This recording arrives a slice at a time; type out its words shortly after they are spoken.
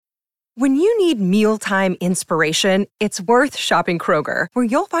When you need mealtime inspiration, it's worth shopping Kroger, where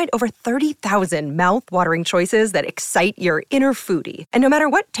you'll find over 30,000 mouth-watering choices that excite your inner foodie. And no matter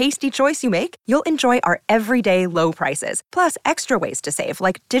what tasty choice you make, you'll enjoy our everyday low prices, plus extra ways to save,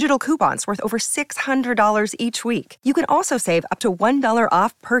 like digital coupons worth over $600 each week. You can also save up to $1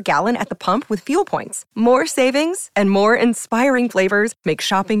 off per gallon at the pump with fuel points. More savings and more inspiring flavors make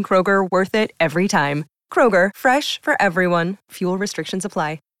shopping Kroger worth it every time. Kroger, fresh for everyone. Fuel restrictions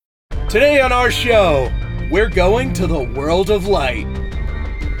apply. Today on our show, we're going to the world of light.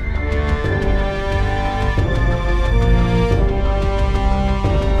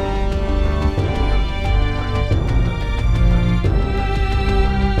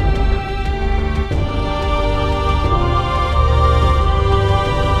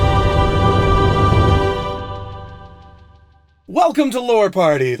 Welcome to Lore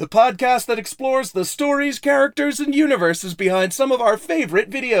Party, the podcast that explores the stories, characters, and universes behind some of our favorite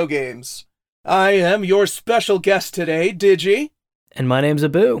video games. I am your special guest today, Digi. And my name's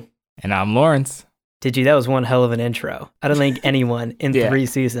Abu. And I'm Lawrence. Digi, that was one hell of an intro. I don't think anyone in 3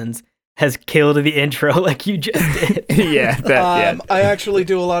 seasons has killed the intro like you just did. I actually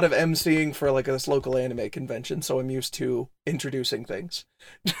do a lot of emceeing for like this local anime convention, so I'm used to introducing things.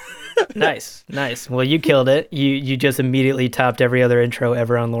 Nice. Well, you killed it. You just immediately topped every other intro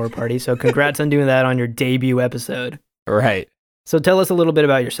ever on Lore Party, so congrats on doing that on your debut episode. Right. So tell us a little bit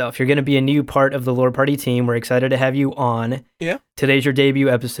about yourself. You're going to be a new part of the Lore Party team. We're excited to have you on. Yeah. Today's your debut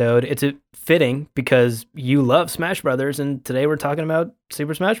episode. It's fitting because you love Smash Brothers, and today we're talking about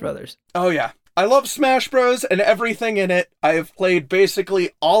Super Smash Brothers. Oh, yeah. I love Smash Bros. And everything in it. I have played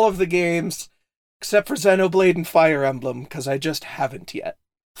basically all of the games, except for Xenoblade and Fire Emblem, because I just haven't yet.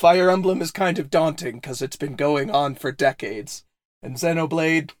 Fire Emblem is kind of daunting, because it's been going on for decades. And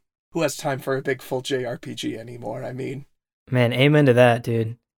Xenoblade, who has time for a big full JRPG anymore, I mean. Man, amen to that,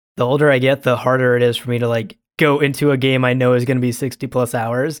 dude. The older I get, the harder it is for me to like go into a game I know is going to be 60 plus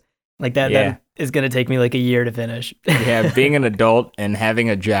hours. Like that is going to take me like a year to finish. Yeah, being an adult and having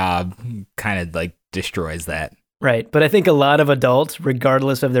a job kind of like destroys that. Right. But I think a lot of adults,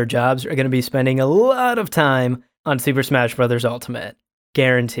 regardless of their jobs, are going to be spending a lot of time on Super Smash Bros. Ultimate.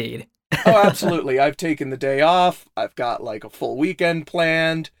 Guaranteed. Oh, absolutely. I've taken the day off. I've got like a full weekend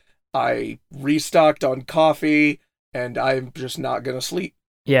planned. I restocked on coffee. And I'm just not going to sleep.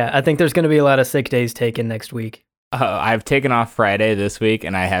 Yeah, I think there's going to be a lot of sick days taken next week. I've taken off Friday this week,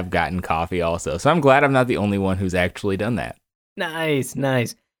 and I have gotten coffee also. So I'm glad I'm not the only one who's actually done that. Nice.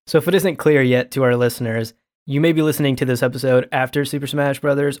 So if it isn't clear yet to our listeners, you may be listening to this episode after Super Smash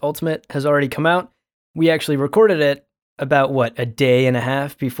Bros. Ultimate has already come out. We actually recorded it about, a day and a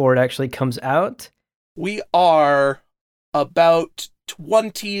half before it actually comes out? We are about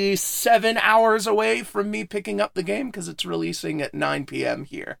 27 hours away from me picking up the game because it's releasing at 9 p.m.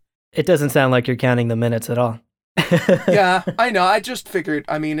 here. It doesn't sound like you're counting the minutes at all. Yeah, I know. I just figured,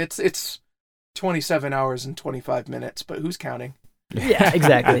 I mean, it's 27 hours and 25 minutes, but who's counting? Yeah,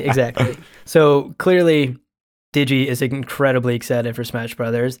 exactly. So clearly, Digi is incredibly excited for Smash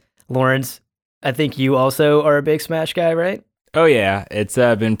Brothers. Lawrence, I think you also are a big Smash guy, right? Oh yeah, it's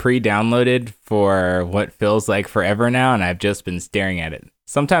been pre-downloaded for what feels like forever now, and I've just been staring at it.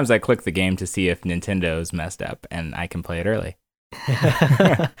 Sometimes I click the game to see if Nintendo's messed up, and I can play it early.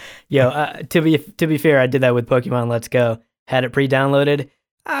 To be fair, I did that with Pokemon Let's Go. Had it pre-downloaded.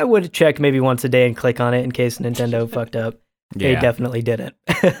 I would check maybe once a day and click on it in case Nintendo fucked up. They definitely didn't.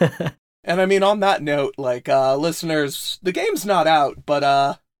 And I mean, on that note, listeners, the game's not out,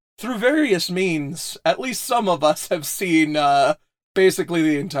 but through various means, at least some of us have seen basically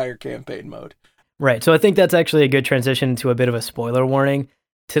the entire campaign mode. Right, so I think that's actually a good transition to a bit of a spoiler warning.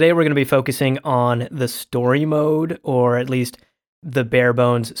 Today we're going to be focusing on the story mode, or at least the bare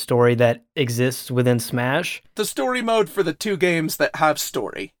bones story that exists within Smash. The story mode for the two games that have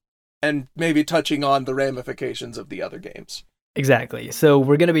story, and maybe touching on the ramifications of the other games. Exactly, so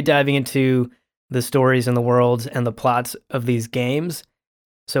we're going to be diving into the stories and the worlds and the plots of these games.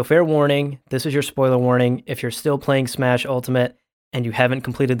 So fair warning, this is your spoiler warning. If you're still playing Smash Ultimate and you haven't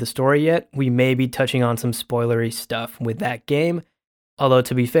completed the story yet, we may be touching on some spoilery stuff with that game. Although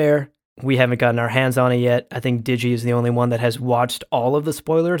to be fair, we haven't gotten our hands on it yet. I think Digi is the only one that has watched all of the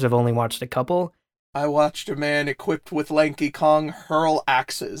spoilers. I've only watched a couple. I watched a man equipped with Lanky Kong hurl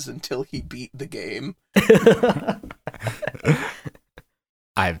axes until he beat the game.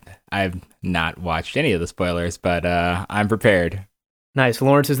 I've not watched any of the spoilers, but I'm prepared. Nice.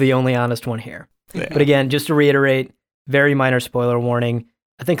 Lawrence is the only honest one here. Yeah. But again, just to reiterate, very minor spoiler warning.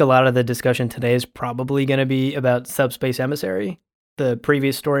 I think a lot of the discussion today is probably going to be about Subspace Emissary, the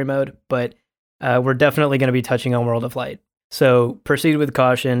previous story mode, but we're definitely going to be touching on World of Light. So proceed with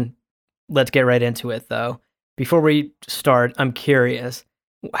caution. let's get right into it, though. Before we start, I'm curious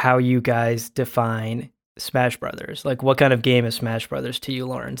how you guys define Smash Brothers. Like, what kind of game is Smash Brothers to you,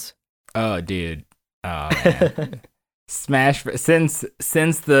 Lawrence? Oh, dude. Oh, man. Smash since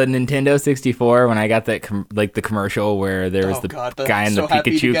the Nintendo 64 when I got that the commercial where there was guy in the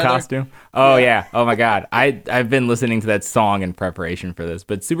Pikachu costume. Oh yeah. Oh my god. I've been listening to that song in preparation for this.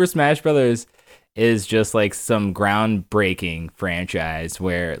 But Super Smash Brothers is just like some groundbreaking franchise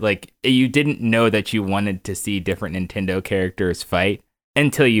where like you didn't know that you wanted to see different Nintendo characters fight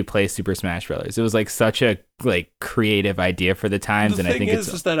until you play Super Smash Brothers. It was like such a like creative idea for the times, and I think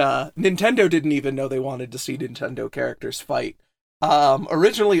is that Nintendo didn't even know they wanted to see Nintendo characters fight.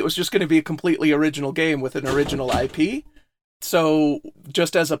 Originally, it was just going to be a completely original game with an original IP. So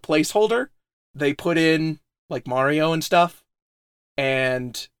just as a placeholder, they put in like Mario and stuff,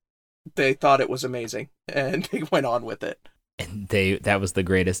 and they thought it was amazing, and they went on with it. And that was the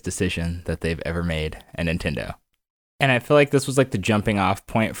greatest decision that they've ever made at Nintendo. And I feel like this was like the jumping off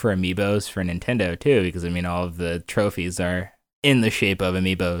point for amiibos for Nintendo too, because I mean, all of the trophies are in the shape of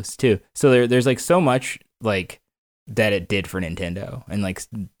amiibos too. So there's like so much like that it did for Nintendo, and like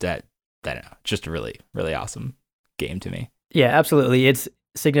that, I don't know, just a really, really awesome game to me. Yeah, absolutely. Its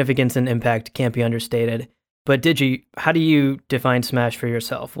significance and impact can't be understated. But Digi, how do you define Smash for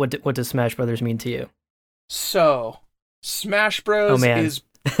yourself? What does Smash Brothers mean to you? So, Smash Bros is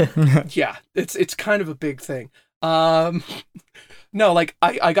yeah, it's kind of a big thing. No, like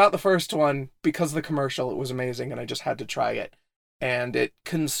I got the first one because of the commercial. It was amazing and I just had to try it. And it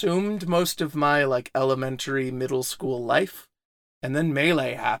consumed most of my like elementary, middle school life. And then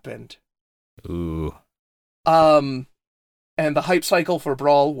Melee happened. Ooh. And the hype cycle for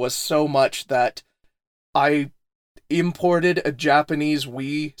Brawl was so much that I imported a Japanese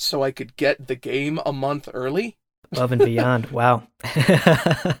Wii so I could get the game a month early. Love and beyond. Wow.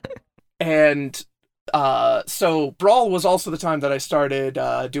 And so Brawl was also the time that I started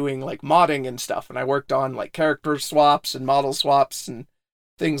doing like modding and stuff, and I worked on like character swaps and model swaps and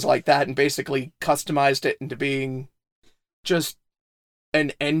things like that, and basically customized it into being just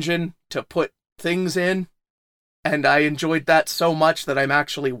an engine to put things in. And I enjoyed that so much that I'm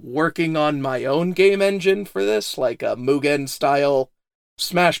actually working on my own game engine for this, like a Mugen style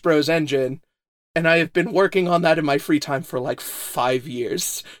Smash Bros engine. And I have been working on that in my free time for like 5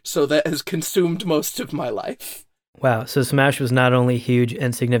 years. So that has consumed most of my life. Wow. So Smash was not only huge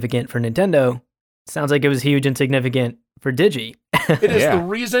and significant for Nintendo, sounds like it was huge and significant for Digi. It is the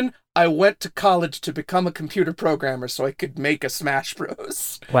reason I went to college to become a computer programmer so I could make a Smash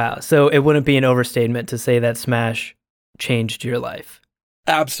Bros. Wow. So it wouldn't be an overstatement to say that Smash changed your life.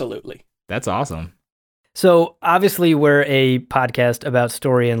 Absolutely. That's awesome. So obviously we're a podcast about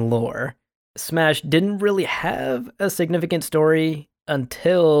story and lore. Smash didn't really have a significant story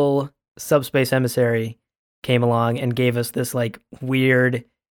until Subspace Emissary came along and gave us this like weird,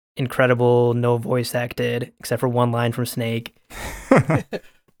 incredible, no voice acted, except for one line from Snake,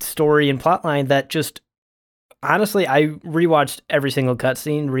 story and plotline that just, honestly, I rewatched every single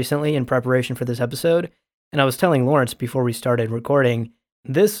cutscene recently in preparation for this episode, and I was telling Lawrence before we started recording,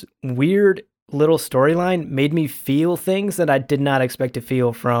 this weird little storyline made me feel things that I did not expect to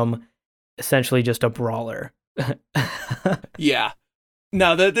feel from essentially just a brawler. Yeah.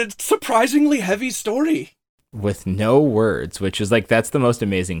 No, that's surprisingly heavy story. With no words, which is like, that's the most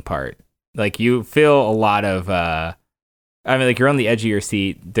amazing part. Like, you feel a lot of, I mean, like, you're on the edge of your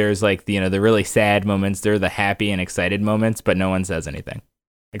seat. There's like, the really sad moments. There are the happy and excited moments, but no one says anything.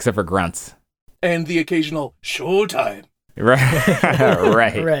 Except for grunts. And the occasional showtime.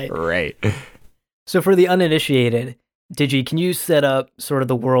 Right. Right. So for the uninitiated, Digi, can you set up sort of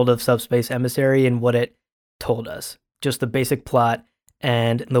the world of Subspace Emissary and what it told us? Just the basic plot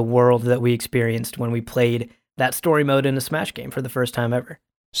and the world that we experienced when we played that story mode in a Smash game for the first time ever.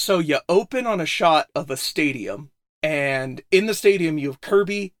 So you open on a shot of a stadium, and in the stadium you have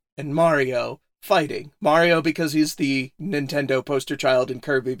Kirby and Mario fighting. Mario because he's the Nintendo poster child, and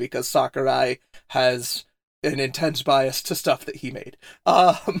Kirby because Sakurai has an intense bias to stuff that he made.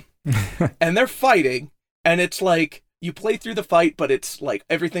 And they're fighting, and it's like, you play through the fight, but it's like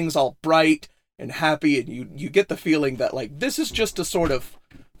everything's all bright and happy, and you get the feeling that like this is just a sort of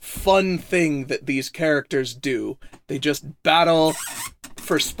fun thing that these characters do. They just battle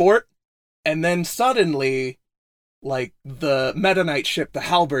for sport, and then suddenly, like, the Meta Knight ship, the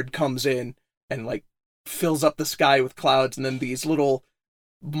Halberd, comes in and like fills up the sky with clouds, and then these little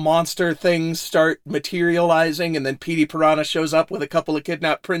monster things start materializing, and then Petey Piranha shows up with a couple of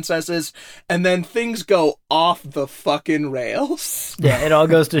kidnapped princesses, and then things go off the fucking rails. Yeah, it all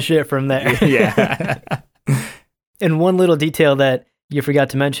goes to shit from there. Yeah. And one little detail that you forgot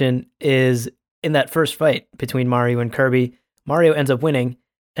to mention is in that first fight between Mario and Kirby, Mario ends up winning,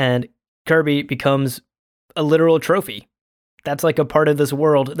 and Kirby becomes a literal trophy. That's like a part of this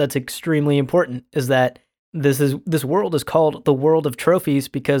world that's extremely important, is that this world is called the World of Trophies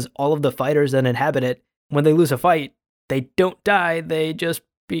because all of the fighters that inhabit it, when they lose a fight, they don't die, they just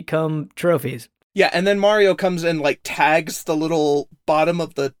become trophies. Yeah, and then Mario comes and like tags the little bottom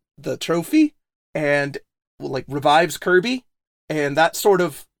of the trophy and like revives Kirby, and that sort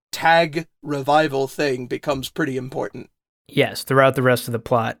of tag revival thing becomes pretty important. Yes, throughout the rest of the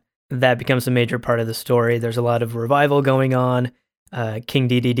plot, that becomes a major part of the story. There's a lot of revival going on. King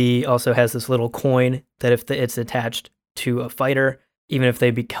Dedede also has this little coin that if it's attached to a fighter, even if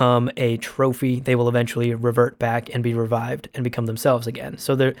they become a trophy, they will eventually revert back and be revived and become themselves again.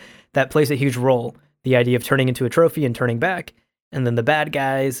 So that plays a huge role, the idea of turning into a trophy and turning back. And then the bad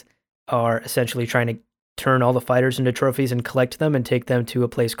guys are essentially trying to turn all the fighters into trophies and collect them and take them to a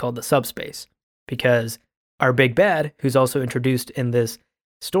place called the subspace. Because our big bad, who's also introduced in this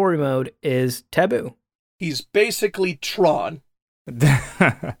story mode, is Taboo. He's basically Tron.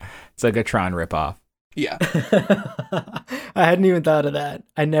 It's like a Tron ripoff. Yeah. I hadn't even thought of that.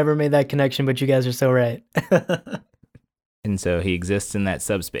 I never made that connection, but you guys are so right. And so he exists in that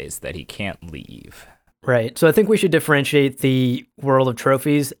subspace that he can't leave. Right. So I think we should differentiate the World of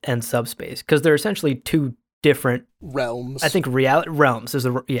Trophies and subspace, because they're essentially two different realms. I think realms is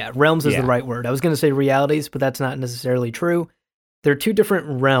the right word. I was going to say realities, but that's not necessarily true. They're two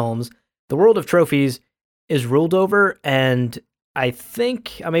different realms. The World of Trophies is ruled over, and I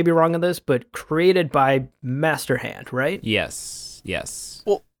think I may be wrong on this, but created by Master Hand, right? Yes.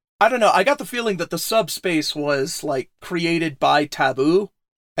 Well, I don't know. I got the feeling that the subspace was like created by Taboo,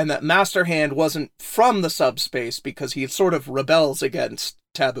 and that Master Hand wasn't from the subspace because he sort of rebels against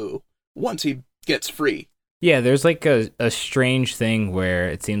Taboo once he gets free. Yeah, there's like a strange thing where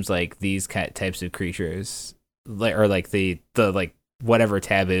it seems like these types of creatures, or like the like whatever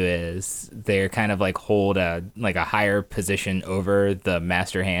Taboo is, they're kind of like hold a higher position over the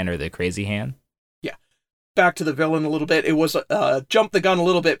Master Hand or the Crazy Hand. Yeah. Back to the villain a little bit. It was jump the gun a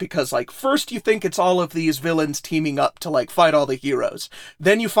little bit because like first you think it's all of these villains teaming up to like fight all the heroes.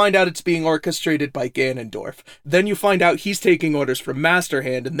 Then you find out it's being orchestrated by Ganondorf. Then you find out he's taking orders from Master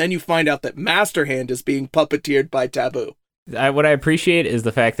Hand, and then you find out that Master Hand is being puppeteered by Taboo. What I appreciate is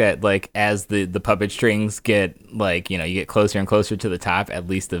the fact that, like, as the puppet strings get, like, you know, you get closer and closer to the top, at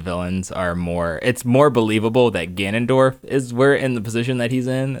least the villains are it's more believable that Ganondorf is in the position that he's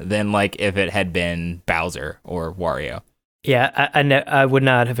in than, like, if it had been Bowser or Wario. Yeah, I would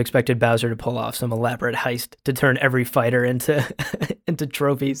not have expected Bowser to pull off some elaborate heist to turn every fighter into into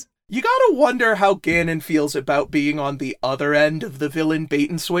trophies. You gotta wonder how Ganon feels about being on the other end of the villain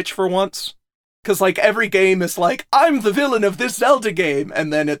bait and switch for once. Because, like, every game is like, I'm the villain of this Zelda game.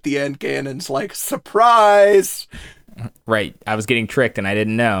 And then at the end, Ganon's like, surprise! Right. I was getting tricked and I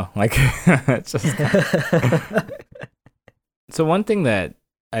didn't know. Like, it's just... So one thing that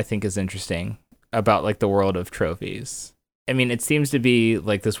I think is interesting about, like, the World of Trophies, I mean, it seems to be,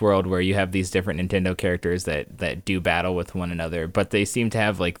 like, this world where you have these different Nintendo characters that do battle with one another, but they seem to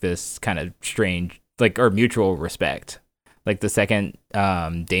have, like, this kind of strange, like, or mutual respect. Like, the second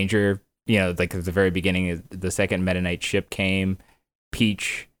Danger... You know, like at the very beginning, the second Meta Knight ship came,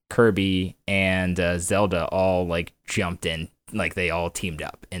 Peach, Kirby, and Zelda all like jumped in, like they all teamed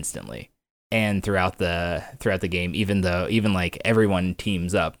up instantly. And throughout the game, even like everyone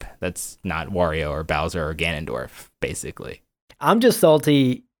teams up, that's not Wario or Bowser or Ganondorf, basically. I'm just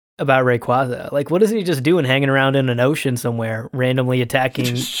salty about Rayquaza. Like, what is he just doing, hanging around in an ocean somewhere, randomly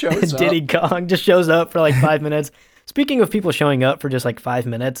attacking Diddy Kong? Just shows up for like 5 minutes. Speaking of people showing up for just like 5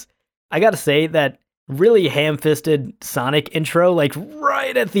 minutes. I gotta say that really ham-fisted Sonic intro, like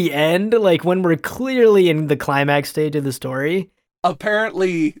right at the end, like when we're clearly in the climax stage of the story.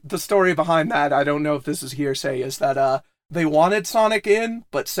 Apparently, the story behind that, I don't know if this is hearsay, is that they wanted Sonic in,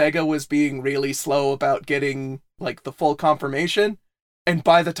 but Sega was being really slow about getting like the full confirmation. And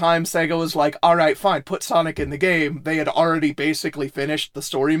by the time Sega was like, all right, fine, put Sonic in the game, they had already basically finished the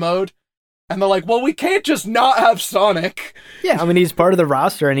story mode. And they're like, well, we can't just not have Sonic. Yeah, I mean, he's part of the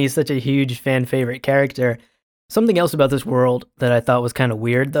roster, and he's such a huge fan favorite character. Something else about this world that I thought was kind of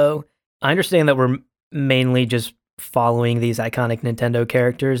weird, though. I understand that we're mainly just following these iconic Nintendo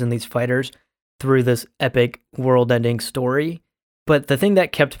characters and these fighters through this epic world-ending story. But the thing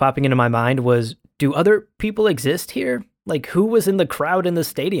that kept popping into my mind was, do other people exist here? Like, who was in the crowd in the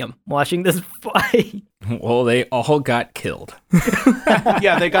stadium watching this fight? Well, they all got killed.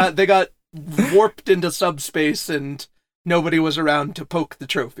 Yeah, they got warped into subspace and nobody was around to poke the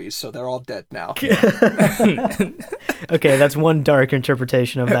trophies, so they're all dead now. Okay, that's one dark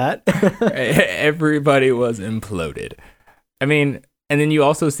interpretation of that. Everybody was imploded. I mean, and then you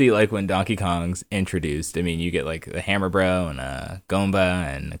also see, like, when Donkey Kong's introduced, I mean, you get, like, the Hammer Bro and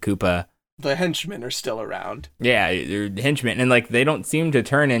Goomba and Koopa. The henchmen are still around. Yeah, they're henchmen. And, like, they don't seem to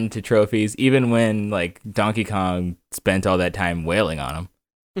turn into trophies, even when, like, Donkey Kong spent all that time wailing on them.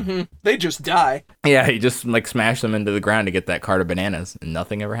 Mm-hmm. They just die. Yeah, he just, like, smashed them into the ground to get that cart of bananas, and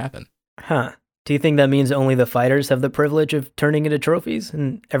nothing ever happened. Huh. Do you think that means only the fighters have the privilege of turning into trophies,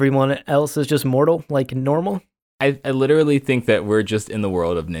 and everyone else is just mortal, like normal? I literally think that we're just in the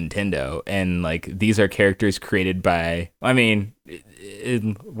world of Nintendo, and like these are characters created by, I mean,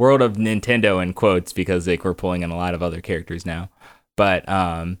 in world of Nintendo in quotes, because like we're pulling in a lot of other characters now. But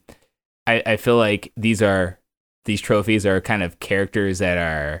I feel like these trophies are kind of characters that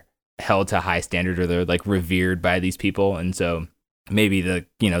are held to high standard, or they're like revered by these people, and so maybe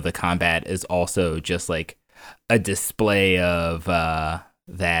the combat is also just like a display of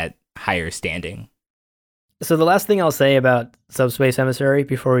that higher standing. So the last thing I'll say about Subspace Emissary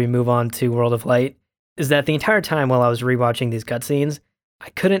before we move on to World of Light is that the entire time while I was rewatching these cutscenes,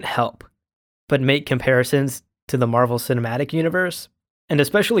 I couldn't help but make comparisons to the Marvel Cinematic Universe, and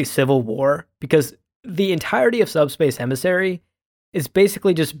especially Civil War, because the entirety of Subspace Emissary is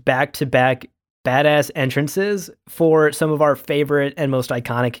basically just back-to-back badass entrances for some of our favorite and most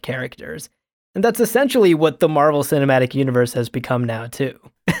iconic characters. And that's essentially what the Marvel Cinematic Universe has become now, too.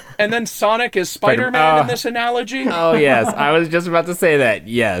 And then Sonic is Spider-Man in this analogy? Oh, yes. I was just about to say that.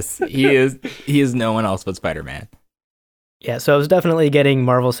 Yes, he is no one else but Spider-Man. Yeah, so I was definitely getting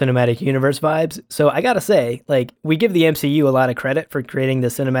Marvel Cinematic Universe vibes. So I gotta say, like, we give the MCU a lot of credit for creating the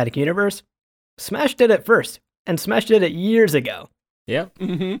cinematic universe. Smash did it first, and Smash did it years ago. Yep.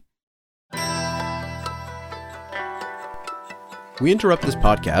 Mm-hmm. We interrupt this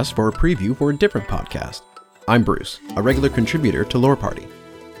podcast for a preview for a different podcast. I'm Bruce, a regular contributor to Lore Party.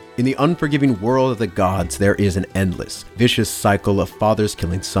 In the unforgiving world of the gods, there is an endless, vicious cycle of fathers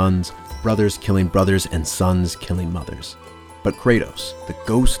killing sons, brothers killing brothers, and sons killing mothers. But Kratos, the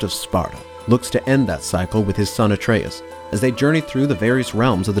ghost of Sparta, looks to end that cycle with his son Atreus, as they journey through the various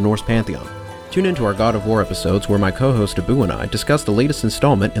realms of the Norse pantheon. Tune into our God of War episodes where my co-host Abu and I discuss the latest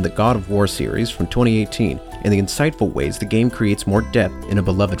installment in the God of War series from 2018 and the insightful ways the game creates more depth in a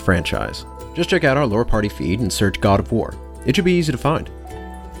beloved franchise. Just check out our Lore Party feed and search God of War. It should be easy to find.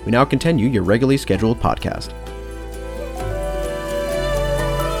 We now continue your regularly scheduled podcast.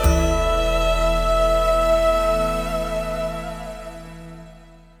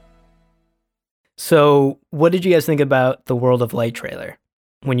 So, what did you guys think about the World of Light trailer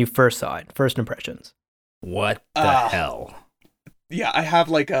when you first saw it? First impressions. What the hell? Yeah, I have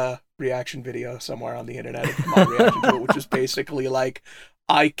like a reaction video somewhere on the internet of my reaction to it, which is basically like,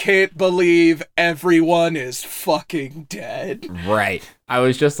 I can't believe everyone is fucking dead. Right. I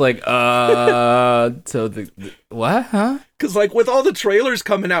was just like, so the what, huh? Because, like, with all the trailers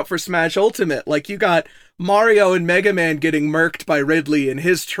coming out for Smash Ultimate, like, you got Mario and Mega Man getting murked by Ridley in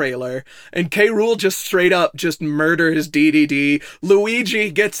his trailer, and K. Rool just straight up just murder his DDD.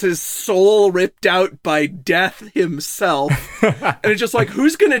 Luigi gets his soul ripped out by Death himself. And it's just like,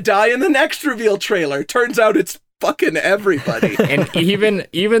 who's gonna die in the next reveal trailer? Turns out it's fucking everybody. And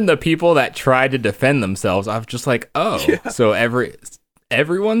even the people that tried to defend themselves, I was just like, oh, yeah. So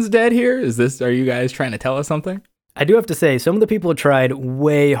everyone's dead here? Are you guys trying to tell us something? I do have to say, some of the people tried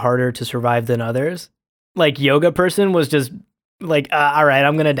way harder to survive than others. Like, Yoga Person was just like, all right,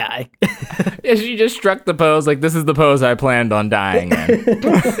 I'm gonna die. Yeah, she just struck the pose, like, this is the pose I planned on dying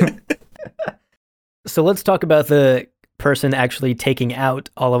in. So let's talk about the person actually taking out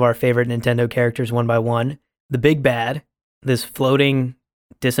all of our favorite Nintendo characters one by one. The big bad, this floating,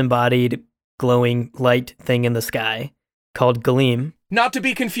 disembodied, glowing light thing in the sky called Galeem. Not to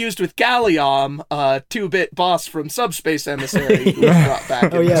be confused with Gallium, 2-bit boss from Subspace Emissary, who was brought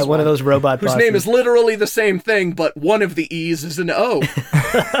back. Oh yeah, one of those robot whose bosses. name is literally the same thing, but one of the E's is an O.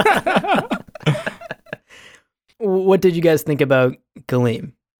 What did you guys think about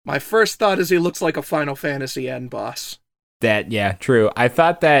Galeem? My first thought is he looks like a Final Fantasy end boss. Yeah, true. I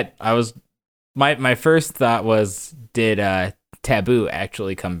thought that my first thought was, did Taboo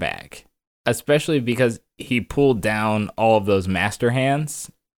actually come back? Especially because he pulled down all of those master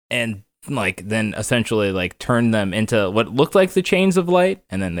hands and like then essentially like turned them into what looked like the chains of light,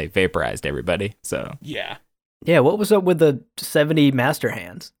 and then they vaporized everybody. So yeah, what was up with the 70 master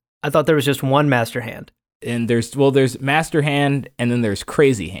hands? I thought there was just one master hand. And there's master hand, and then there's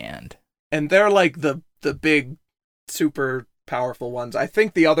crazy hand, and they're like the big super powerful ones. I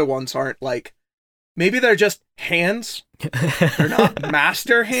think the other ones aren't like, Maybe they're just hands. They're not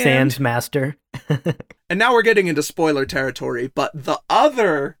master hands. Sans master. And now we're getting into spoiler territory, but the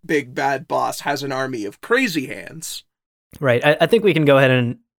other big bad boss has an army of crazy hands. Right. I think we can go ahead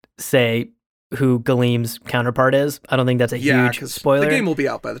and say who Gleam's counterpart is. I don't think that's a huge spoiler. The game will be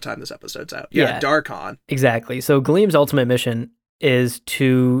out by the time this episode's out. Yeah, Darkon. Exactly. So Gleam's ultimate mission is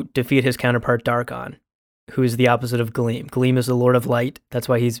to defeat his counterpart Darkon, who is the opposite of Gleam. Gleam is the Lord of Light. That's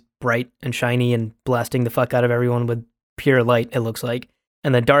why he's bright and shiny and blasting the fuck out of everyone with pure light, it looks like.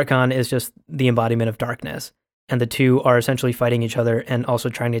 And then Darkon is just the embodiment of darkness. And the two are essentially fighting each other and also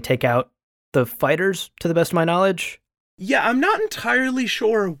trying to take out the fighters, to the best of my knowledge. Yeah, I'm not entirely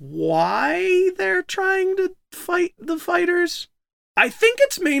sure why they're trying to fight the fighters. I think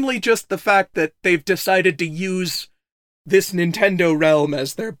it's mainly just the fact that they've decided to use this Nintendo realm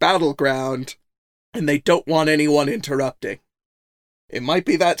as their battleground, and they don't want anyone interrupting. It might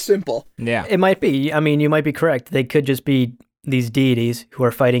be that simple. Yeah. It might be. I mean, you might be correct. They could just be these deities who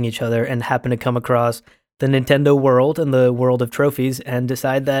are fighting each other and happen to come across the Nintendo world and the world of trophies and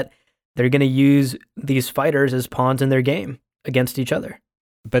decide that they're going to use these fighters as pawns in their game against each other.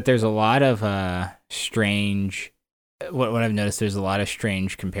 But there's a lot of strange... What I've noticed, there's a lot of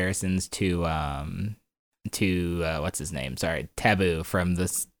strange comparisons to what's his name? Sorry, Taboo from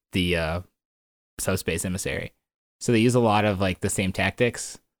the Subspace Emissary. So they use a lot of like the same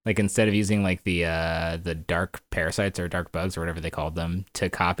tactics. Like instead of using like the dark parasites or dark bugs or whatever they called them to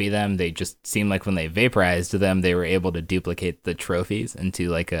copy them, they just seemed like when they vaporized them, they were able to duplicate the trophies into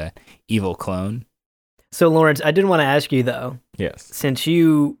like a evil clone. So Lawrence, I did want to ask you though. Yes. Since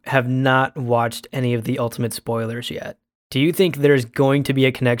you have not watched any of the Ultimate spoilers yet, do you think there's going to be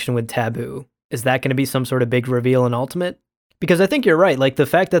a connection with Taboo? Is that going to be some sort of big reveal in Ultimate? Because I think you're right. Like the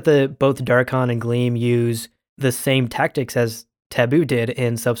fact that both Darkon and Gleam use the same tactics as Taboo did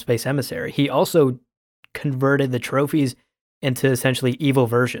in Subspace Emissary. He also converted the trophies into essentially evil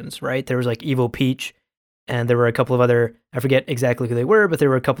versions, right? There was like Evil Peach, and there were a couple of other, I forget exactly who they were, but there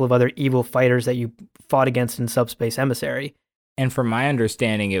were a couple of other evil fighters that you fought against in Subspace Emissary. And from my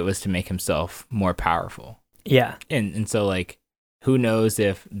understanding, it was to make himself more powerful. Yeah. And so like, who knows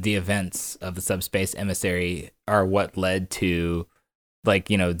if the events of the Subspace Emissary are what led to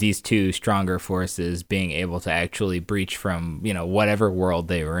like, you know, these two stronger forces being able to actually breach from, you know, whatever world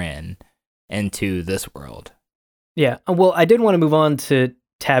they were in into this world. Yeah. Well, I did want to move on to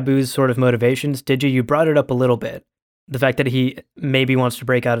Taboo's sort of motivations. Did you? You brought it up a little bit. The fact that he maybe wants to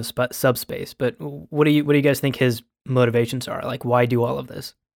break out of subspace. But what do you guys think his motivations are? Like, why do all of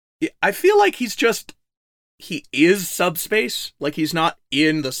this? Yeah, I feel like he is subspace. Like, he's not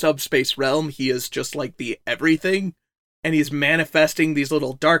in the subspace realm. He is just like the everything. And he's manifesting these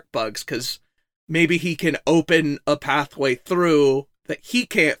little dark bugs because maybe he can open a pathway through that he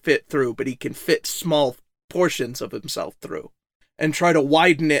can't fit through, but he can fit small portions of himself through and try to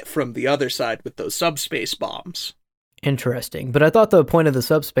widen it from the other side with those subspace bombs. Interesting. But I thought the point of the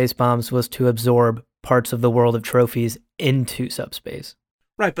subspace bombs was to absorb parts of the world of trophies into subspace.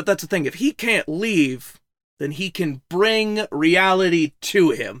 Right, but that's the thing. If he can't leave, then he can bring reality to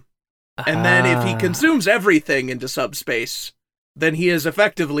him. And then if he consumes everything into subspace, then he is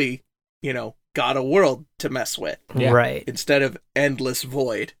effectively, you know, got a world to mess with. Yeah. Right. Instead of endless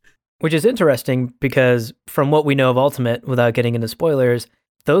void. Which is interesting because from what we know of Ultimate, without getting into spoilers,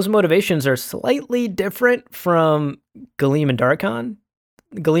 those motivations are slightly different from Gleam and Darkon.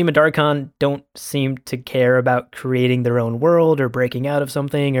 Gleam and Darkon don't seem to care about creating their own world or breaking out of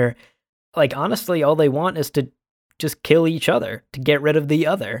something, or like honestly, all they want is to just kill each other, to get rid of the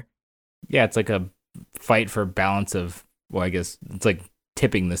other. Yeah, it's like a fight for balance of, well, I guess it's like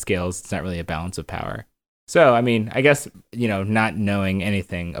tipping the scales. It's not really a balance of power. So, I mean, I guess, you know, not knowing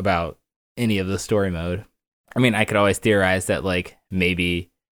anything about any of the story mode, I mean, I could always theorize that, like, maybe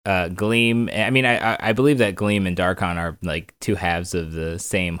Gleam, I mean, I believe that Gleam and Darkon are, like, two halves of the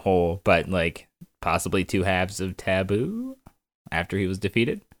same whole, but, like, possibly two halves of Taboo after he was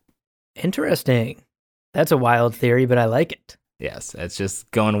defeated. Interesting. That's a wild theory, but I like it. Yes, it's just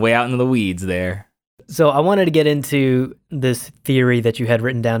going way out into the weeds there. So I wanted to get into this theory that you had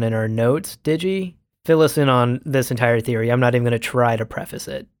written down in our notes, Digi. Fill us in on this entire theory. I'm not even going to try to preface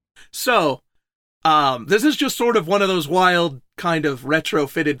it. So, this is just sort of one of those wild kind of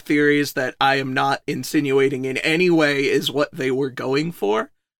retrofitted theories that I am not insinuating in any way is what they were going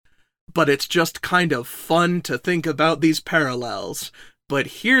for. But it's just kind of fun to think about these parallels. But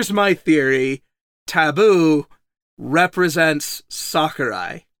here's my theory. Taboo represents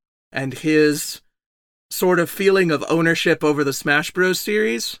Sakurai and his sort of feeling of ownership over the Smash Bros.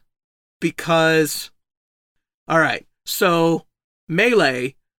 Series. Because, alright, so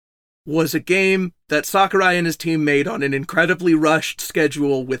Melee was a game that Sakurai and his team made on an incredibly rushed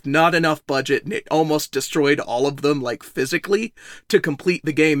schedule with not enough budget, and it almost destroyed all of them, like physically, to complete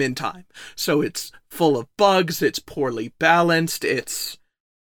the game in time. So it's full of bugs, it's poorly balanced, it's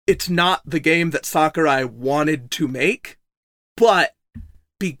not the game that Sakurai wanted to make, but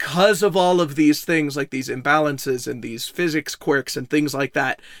because of all of these things, like these imbalances and these physics quirks and things like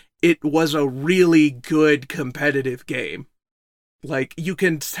that, it was a really good competitive game. Like, you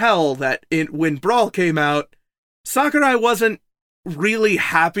can tell that when Brawl came out, Sakurai wasn't really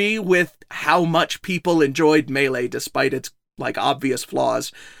happy with how much people enjoyed Melee despite its, like, obvious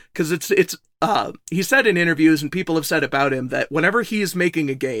flaws. Because he said in interviews, and people have said about him, that whenever he is making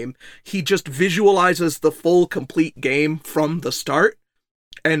a game, he just visualizes the full, complete game from the start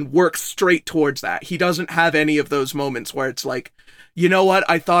and works straight towards that. He doesn't have any of those moments where it's like, you know what,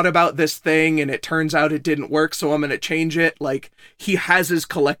 I thought about this thing and it turns out it didn't work, so I'm going to change it. Like, he has his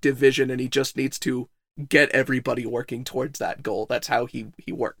collective vision and he just needs to get everybody working towards that goal. That's how he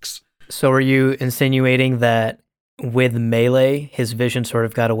works. So are you insinuating that with Melee, his vision sort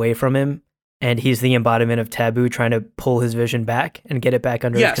of got away from him and he's the embodiment of Taboo trying to pull his vision back and get it back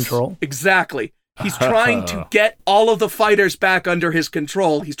under his control? Yes, exactly. He's trying to get all of the fighters back under his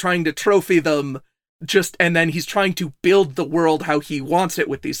control. He's trying to trophy them, and then he's trying to build the world how he wants it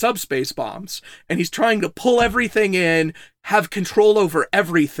with these subspace bombs. And he's trying to pull everything in, have control over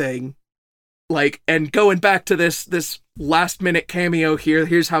everything. Like, and going back to this last minute cameo here,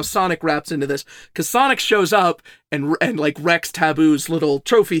 here's how Sonic wraps into this. Because Sonic shows up and like wrecks Taboo's little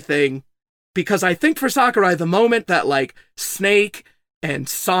trophy thing. Because I think for Sakurai, the moment that like Snake and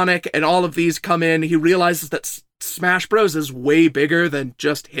Sonic and all of these come in, he realizes that Smash Bros. Is way bigger than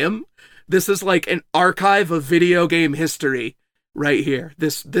just him. This is like an archive of video game history right here.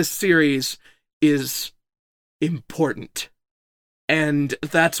 This series is important. And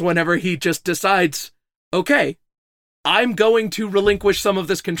that's whenever he just decides, okay, I'm going to relinquish some of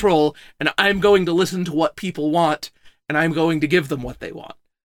this control, and I'm going to listen to what people want, and I'm going to give them what they want.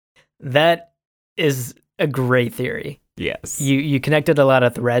 That is a great theory. Yes. You connected a lot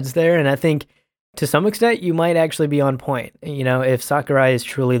of threads there, and I think to some extent you might actually be on point. You know, if Sakurai is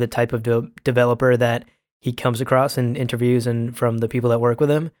truly the type of developer that he comes across in interviews and from the people that work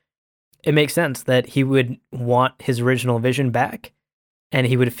with him, it makes sense that he would want his original vision back, and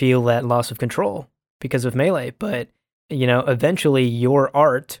he would feel that loss of control because of Melee. But, you know, eventually your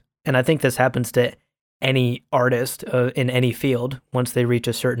art, and I think this happens to any artist in any field, once they reach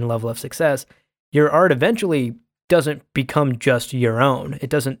a certain level of success, your art eventually doesn't become just your own. It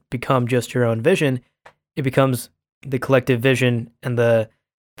doesn't become just your own vision. It becomes the collective vision and the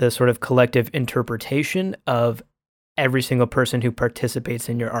sort of collective interpretation of every single person who participates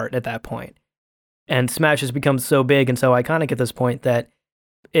in your art at that point. And Smash has become so big and so iconic at this point that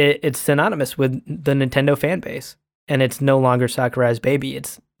it's synonymous with the Nintendo fan base. And it's no longer Sakurai's baby.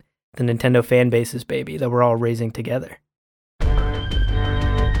 It's the Nintendo fan base's baby that we're all raising together.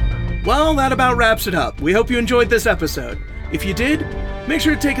 Well, that about wraps it up. We hope you enjoyed this episode. If you did, make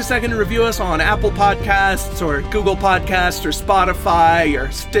sure to take a second to review us on Apple Podcasts or Google Podcasts or Spotify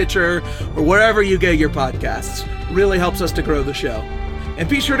or Stitcher or wherever you get your podcasts. It really helps us to grow the show. And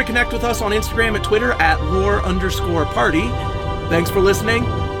be sure to connect with us on Instagram and Twitter at lore_party. Thanks for listening,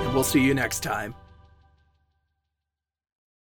 and we'll see you next time.